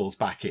tables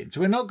back in.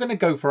 So we're not going to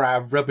go for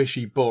our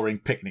rubbishy, boring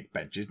picnic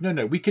benches.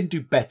 No, we can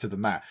do better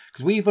than that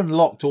because we've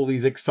unlocked all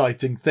these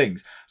exciting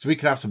things. So we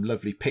could have some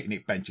lovely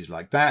picnic benches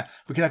like that.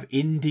 We could have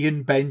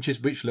Indian benches,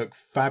 which look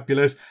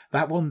fabulous.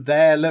 That one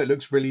there, look,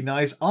 looks really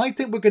nice. I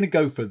think we're going to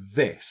go for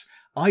this.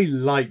 I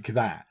like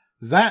that.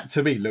 That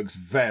to me looks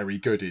very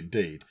good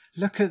indeed.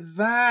 Look at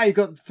that. You've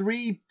got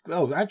 3,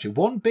 oh, actually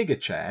 1 bigger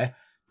chair.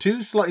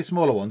 2 slightly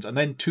smaller ones and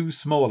then 2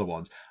 smaller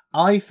ones.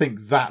 I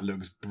think that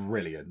looks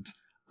brilliant.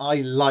 I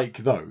like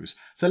those.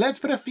 So let's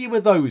put a few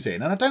of those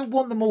in. And I don't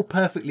want them all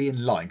perfectly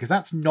in line because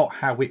that's not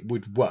how it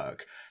would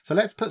work. So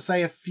let's put,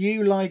 say, a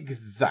few like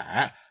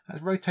that.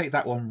 Let's rotate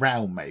that one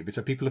round maybe.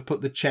 So people have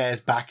put the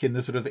chairs back in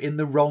the sort of in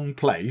the wrong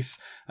place.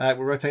 We'll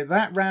rotate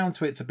that round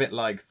so it's a bit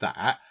like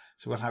that.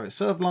 So we'll have it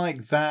sort of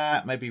like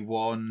that. Maybe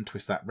 1,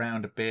 twist that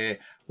round a bit.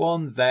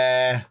 1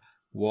 there,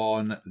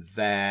 1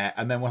 there.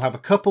 And then we'll have a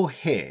couple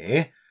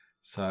here.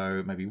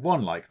 So maybe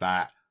 1 like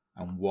that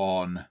and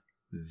 1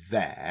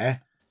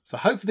 there. So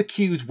hopefully the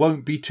cues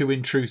won't be too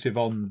intrusive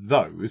on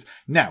those.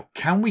 Now,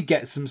 can we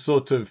get some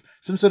sort of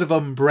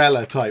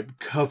umbrella type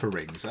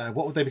coverings?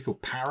 What would they be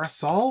called?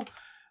 Parasol?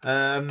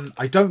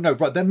 I don't know.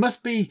 Right, there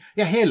must be.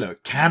 Yeah, here,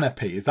 look.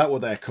 Canopy. Is that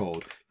what they're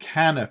called?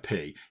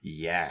 Canopy.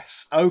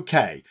 Yes.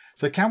 Okay.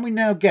 So can we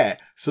now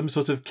get some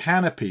sort of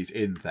canopies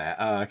in there?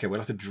 Okay, we'll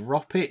have to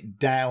drop it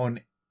down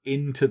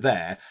into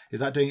there.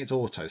 Is that doing its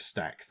auto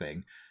stack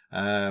thing?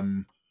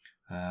 I'm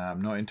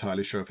not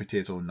entirely sure if it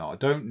is or not. I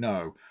don't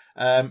know.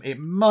 It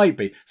might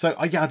be. So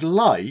I'd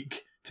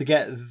like to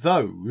get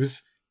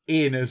those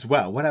in as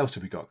well. What else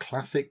have we got?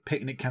 Classic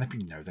picnic canopy.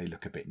 No, they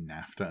look a bit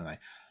naff, don't they?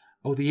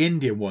 Oh, the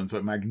Indian ones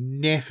look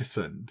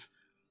magnificent.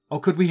 Oh,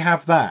 could we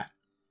have that?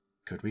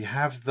 Could we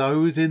have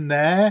those in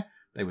there?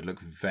 They would look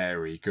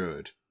very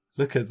good.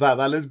 Look at that.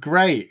 That looks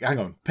great. Hang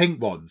on.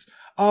 Pink ones.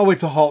 Oh,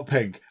 it's a hot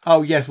pink.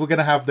 Oh, yes, we're going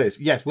to have this.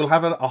 Yes, we'll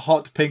have a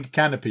hot pink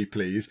canopy,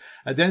 please.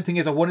 The only thing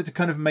is I want it to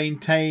kind of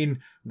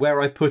maintain where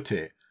I put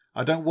it.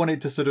 I don't want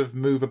it to sort of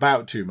move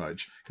about too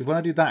much. Because when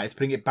I do that, it's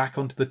putting it back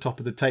onto the top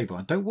of the table.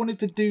 I don't want it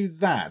to do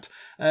that.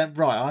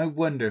 Right, I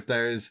wonder if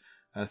there is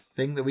a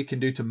thing that we can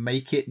do to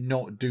make it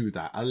not do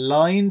that.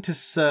 Align to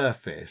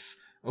surface.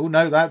 Oh,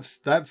 no, that's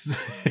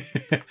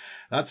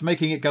that's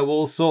making it go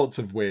all sorts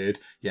of weird.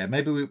 Yeah,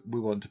 maybe we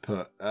want to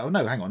put... Oh,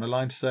 no, hang on.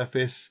 Align to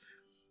surface...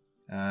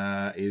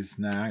 is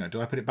now, hang on,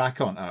 do I put it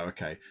back on? Oh,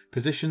 okay.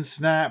 Position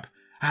snap.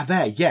 Ah,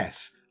 there,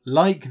 yes.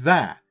 Like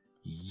that.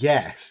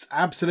 Yes,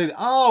 absolutely.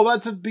 Oh,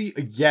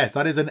 yes,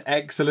 that is an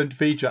excellent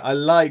feature. I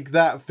like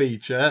that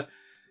feature.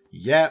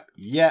 Yep,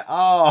 yeah.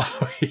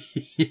 Oh,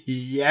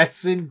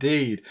 yes,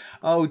 indeed.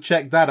 Oh,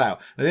 check that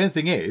out. Now, the only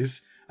thing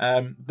is,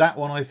 that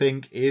one I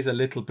think is a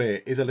little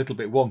bit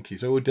wonky.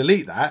 So we'll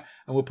delete that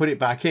and we'll put it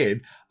back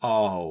in.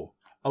 Oh,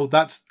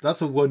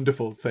 that's a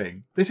wonderful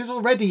thing. This is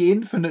already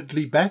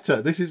infinitely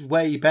better. This is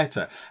way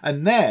better.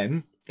 And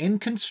then in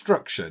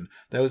construction,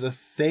 there was a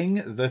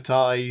thing that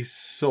I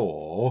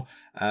saw.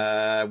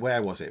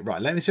 Where was it?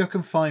 Right, let me see if I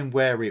can find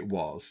where it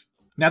was.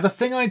 Now, the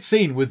thing I'd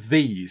seen with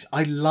these,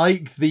 I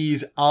like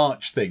these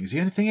arch things. The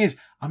only thing is,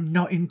 I'm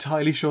not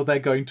entirely sure they're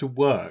going to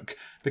work.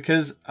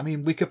 Because, I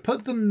mean, we could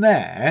put them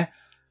there,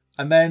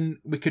 and then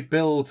we could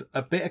build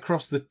a bit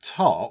across the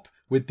top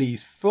with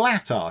these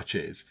flat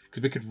arches.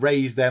 Because we could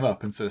raise them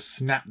up and sort of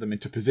snap them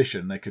into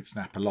position. They could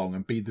snap along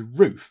and be the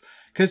roof.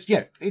 Because,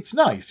 yeah, it's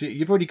nice.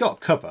 You've already got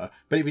cover,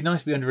 but it'd be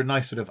nice to be under a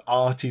nice sort of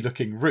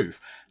arty-looking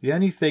roof. The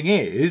only thing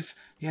is,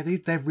 yeah,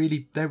 they're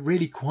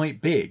really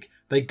quite big.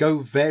 They go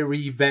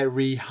very,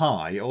 very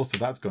high. Also,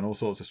 that's gone all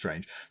sorts of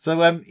strange.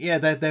 So, yeah,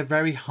 they're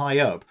very high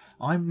up.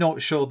 I'm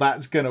not sure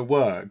that's going to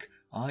work.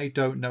 I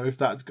don't know if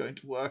that's going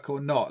to work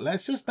or not.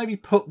 Let's just maybe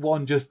put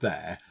one just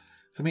there.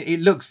 I mean, it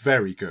looks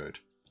very good.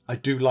 I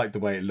do like the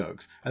way it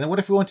looks. And then what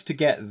if we wanted to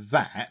get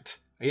that?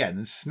 Yeah, and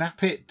then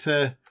snap it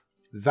to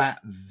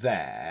that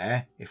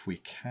there. If we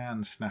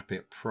can snap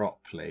it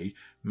properly.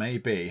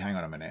 Maybe, hang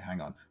on a minute, hang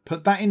on.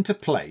 Put that into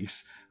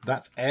place.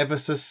 That's ever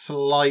so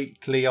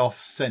slightly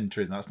off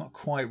centre. That's not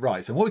quite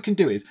right. So what we can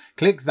do is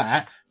click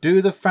that,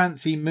 do the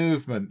fancy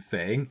movement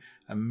thing,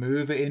 and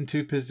move it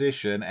into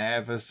position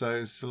ever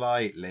so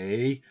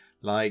slightly,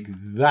 like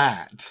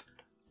that.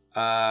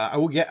 I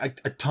will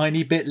get a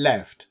tiny bit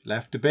left.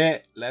 Left a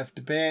bit, left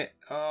a bit.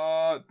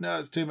 Oh, no,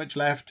 it's too much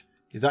left.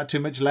 Is that too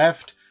much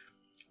left?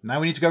 Now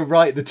we need to go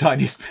right the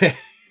tiniest bit.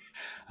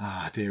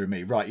 Ah, dear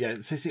me. Right, yeah,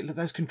 look,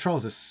 those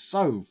controls are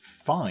so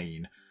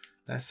fine.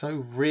 They're so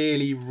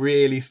really,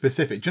 really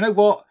specific. Do you know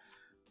what?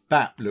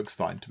 That looks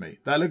fine to me.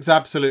 That looks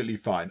absolutely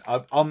fine.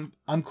 I'm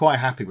quite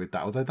happy with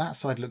that. Although that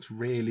side looks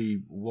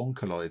really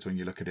wonkaloids when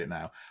you look at it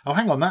now. Oh,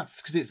 hang on.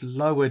 That's because it's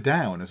lower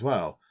down as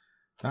well.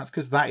 That's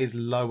because that is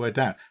lower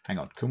down. Hang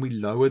on. Can we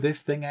lower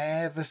this thing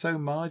ever so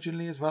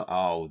marginally as well?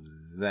 Oh,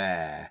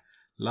 there.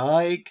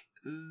 Like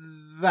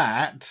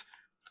that.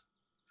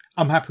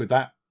 I'm happy with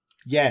that.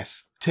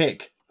 Yes.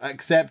 Tick.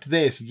 Accept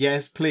this.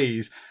 Yes,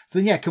 please. So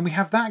then, yeah, can we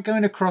have that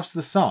going across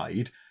the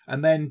side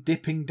and then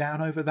dipping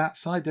down over that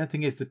side? The only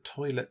thing is the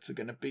toilets are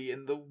going to be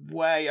in the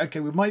way. Okay,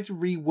 we might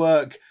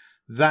rework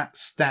that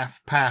staff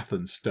path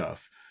and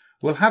stuff.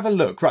 We'll have a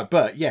look. Right,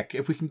 but yeah,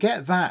 if we can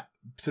get that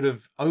sort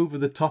of over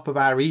the top of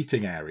our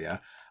eating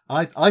area,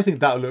 I think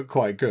that'll look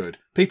quite good.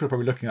 People are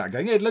probably looking at it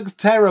going, it looks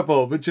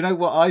terrible. But you know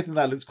what? I think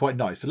that looks quite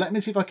nice. So let me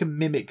see if I can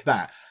mimic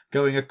that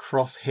going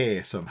across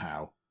here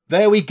somehow.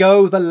 There we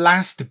go, the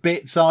last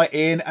bits are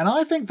in, and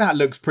I think that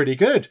looks pretty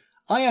good.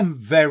 I am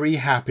very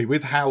happy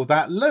with how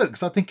that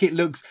looks. I think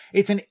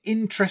it's an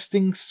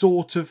interesting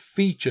sort of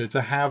feature to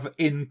have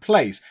in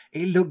place.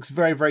 It looks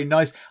very, very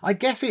nice. I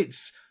guess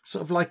it's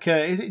sort of like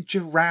is it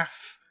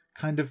giraffe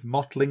kind of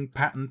mottling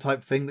pattern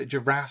type thing that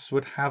giraffes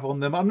would have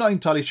on them? I'm not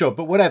entirely sure,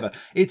 but whatever.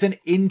 It's an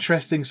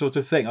interesting sort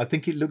of thing. I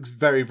think it looks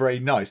very, very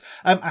nice.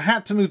 I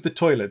had to move the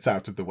toilets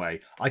out of the way.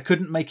 I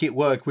couldn't make it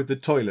work with the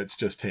toilets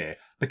just here,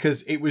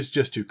 because it was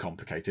just too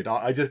complicated.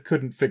 I just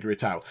couldn't figure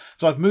it out.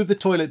 So I've moved the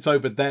toilets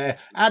over there,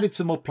 added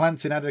some more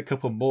plants in, added a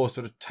couple more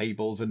sort of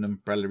tables and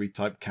umbrella-y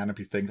type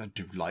canopy things. I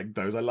do like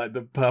those. I like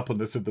the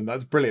purpleness of them.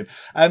 That's brilliant.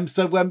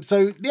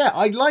 So yeah,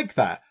 I like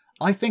that.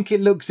 I think it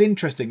looks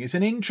interesting. It's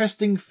an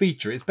interesting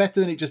feature. It's better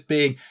than it just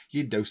being,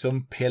 you know,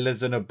 some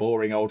pillars and a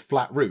boring old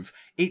flat roof.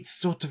 It's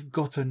sort of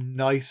got a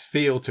nice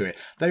feel to it.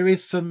 There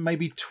is some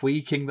maybe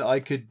tweaking that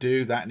I could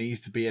do. That needs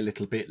to be a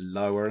little bit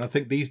lower. And I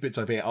think these bits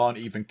over here aren't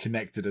even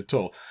connected at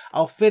all.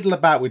 I'll fiddle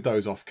about with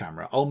those off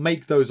camera. I'll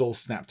make those all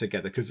snap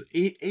together because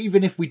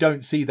even if we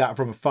don't see that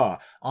from afar,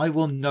 I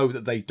will know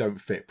that they don't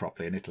fit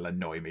properly and it'll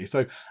annoy me.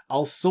 So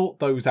I'll sort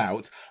those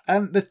out.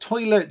 The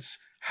toilets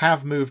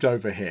have moved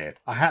over here.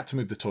 I had to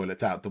move the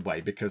toilets out the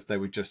way because they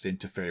were just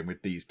interfering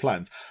with these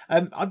plans.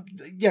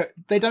 Yeah,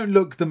 they don't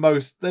look the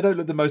most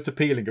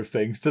appealing of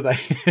things, do they?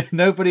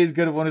 Nobody's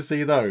going to want to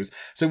see those.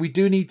 So we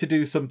do need to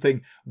do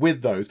something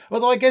with those.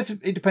 Although I guess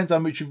it depends how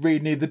much you really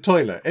need the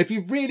toilet. If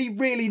you really,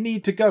 really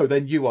need to go,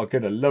 then you are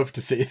going to love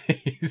to see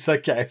these, I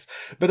guess.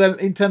 But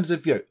in terms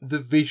of, you know, the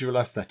visual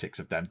aesthetics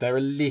of them, they're a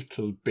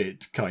little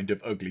bit kind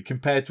of ugly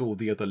compared to all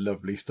the other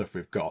lovely stuff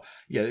we've got.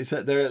 Yeah,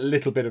 they're a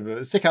little bit of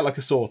a stick out like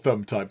a sore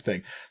thumb type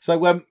thing.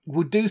 So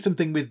we'll do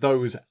something with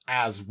those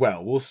as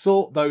well. We'll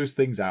sort those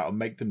things out and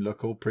make them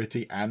look all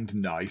pretty and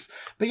nice.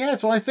 But yeah,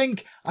 so I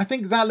think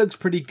that looks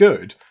pretty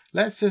good.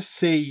 Let's just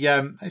see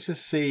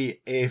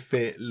if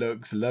it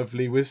looks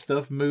lovely with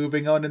stuff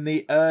moving on in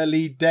the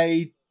early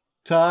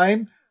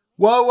daytime.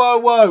 Whoa, whoa,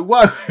 whoa,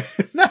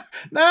 whoa.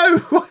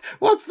 No,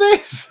 what's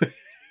this?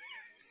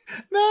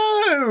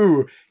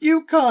 No,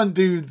 you can't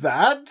do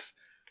that.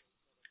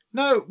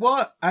 No,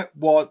 what?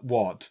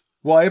 What?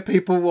 Why are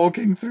people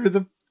walking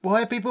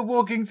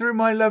through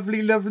my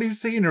lovely, lovely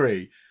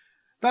scenery?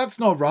 That's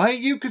not right.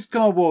 You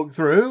can't walk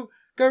through.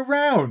 Go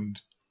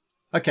round.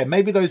 Okay,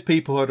 maybe those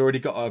people had already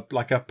got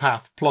a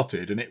path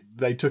plotted and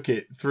they took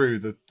it through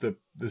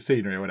the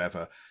scenery or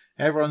whatever.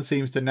 Everyone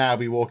seems to now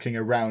be walking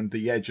around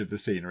the edge of the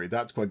scenery.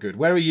 That's quite good.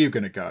 Where are you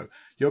going to go?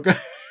 You're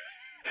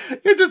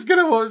just going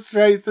to walk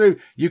straight through.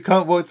 You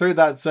can't walk through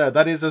that, sir.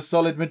 That is a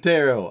solid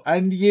material.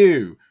 And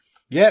you.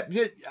 Yep.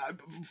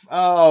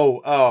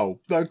 Oh,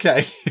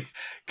 okay.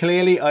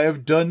 Clearly, I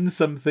have done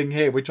something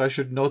here which I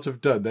should not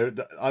have done.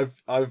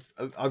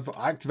 I've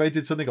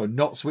activated something or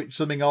not switched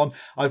something on.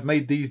 I've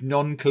made these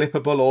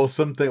non-clippable or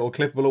something, or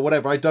clippable or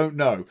whatever. I don't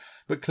know.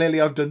 But clearly,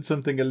 I've done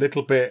something a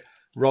little bit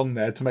wrong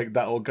there to make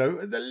that all go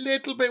a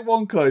little bit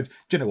wonky.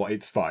 Do you know what?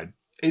 It's fine.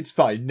 It's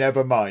fine.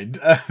 Never mind.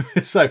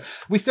 So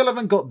we still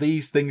haven't got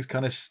these things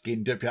kind of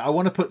skinned up yet. I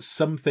want to put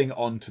something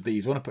onto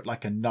these. I want to put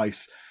like a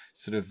nice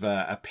sort of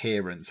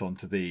appearance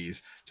onto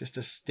these, just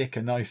to stick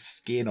a nice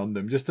skin on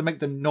them, just to make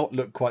them not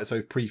look quite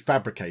so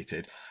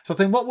prefabricated. So I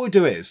think what we'll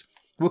do is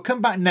we'll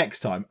come back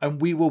next time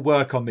and we will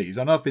work on these.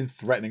 I know I've been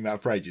threatening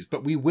that for ages,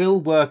 but we will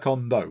work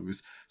on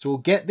those. So we'll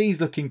get these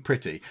looking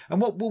pretty.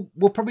 And what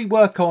we'll probably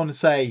work on,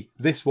 say,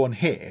 this one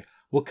here.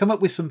 We'll come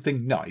up with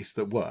something nice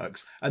that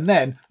works, and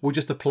then we'll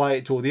just apply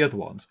it to all the other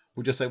ones.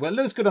 We'll just say, well, it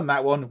looks good on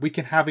that one. We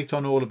can have it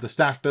on all of the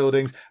staff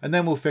buildings, and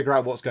then we'll figure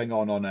out what's going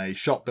on a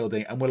shop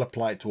building, and we'll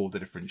apply it to all the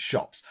different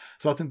shops.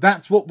 So I think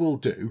that's what we'll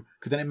do,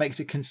 because then it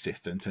makes it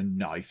consistent and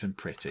nice and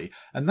pretty.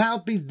 And that'll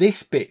be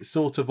this bit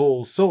sort of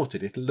all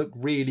sorted. It'll look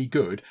really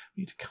good.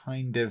 We need to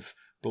kind of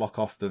block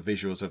off the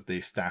visuals of the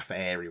staff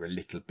area a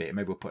little bit.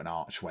 Maybe we'll put an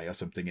archway or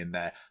something in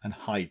there and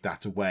hide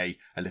that away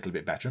a little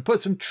bit better. And put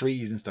some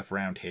trees and stuff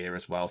around here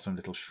as well, some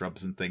little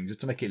shrubs and things,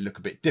 just to make it look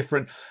a bit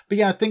different. But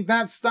yeah, I think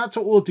that's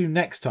what we'll do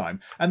next time.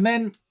 And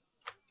then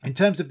in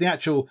terms of the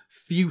actual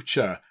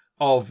future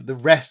of the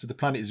rest of the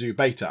Planet Zoo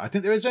beta, I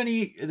think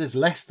there's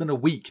less than a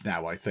week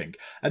now, I think.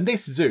 And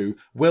this zoo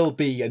will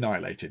be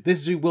annihilated.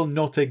 This zoo will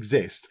not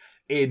exist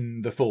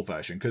in the full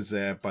version, because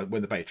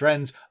when the beta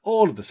ends,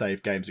 all of the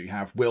save games that you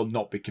have will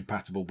not be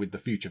compatible with the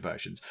future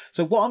versions.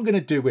 So what I'm going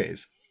to do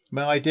is,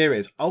 my idea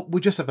is, we'll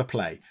just have a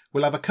play.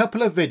 We'll have a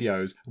couple of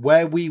videos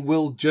where we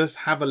will just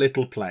have a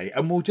little play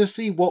and we'll just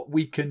see what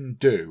we can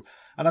do.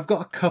 And I've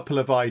got a couple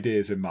of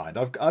ideas in mind.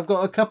 I've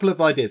got a couple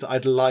of ideas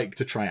I'd like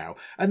to try out.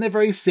 And they're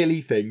very silly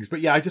things.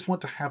 But yeah, I just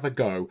want to have a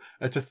go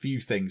at a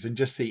few things and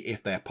just see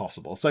if they're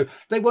possible. So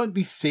they won't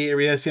be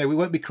serious. You know, we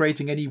won't be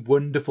creating any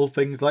wonderful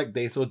things like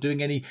this or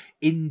doing any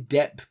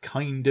in-depth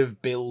kind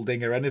of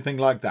building or anything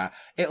like that.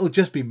 It'll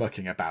just be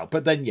mucking about.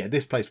 But then, yeah,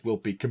 this place will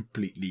be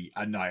completely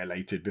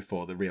annihilated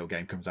before the real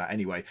game comes out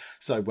anyway.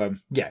 So,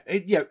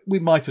 yeah, we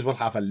might as well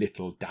have a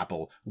little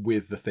dabble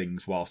with the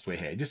things whilst we're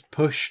here. Just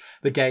push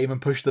the game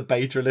and push the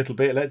beta a little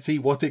bit. Let's see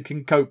what it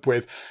can cope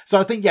with. So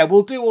I think, yeah,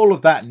 we'll do all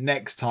of that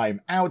next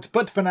time out.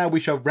 But for now, we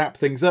shall wrap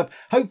things up.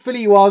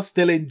 Hopefully you are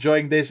still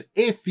enjoying this.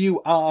 If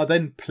you are,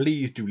 then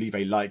please do leave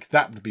a like.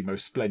 That would be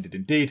most splendid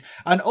indeed.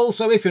 And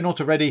also, if you're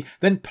not already,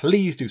 then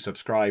please do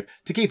subscribe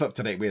to keep up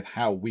to date with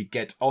how we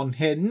get on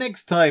here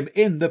next time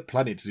in the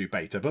Planet Zoo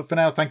beta. But for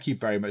now, thank you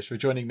very much for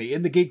joining me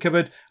in the Geek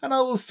Cupboard, and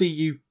I will see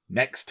you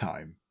next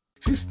time.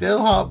 She's still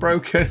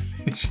heartbroken.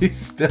 She's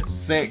still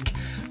sick.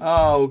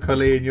 Oh,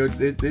 Colleen,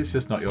 it's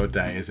just not your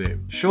day, is it?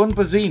 Sean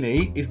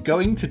Bozzini is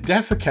going to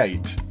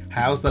defecate.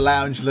 How's the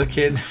lounge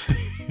looking?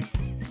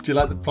 Do you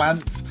like the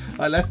plants?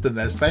 I left them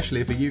there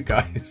especially for you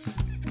guys.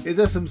 Is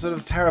there some sort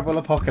of terrible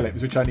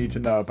apocalypse which I need to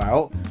know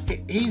about?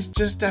 He's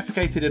just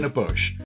defecated in a bush.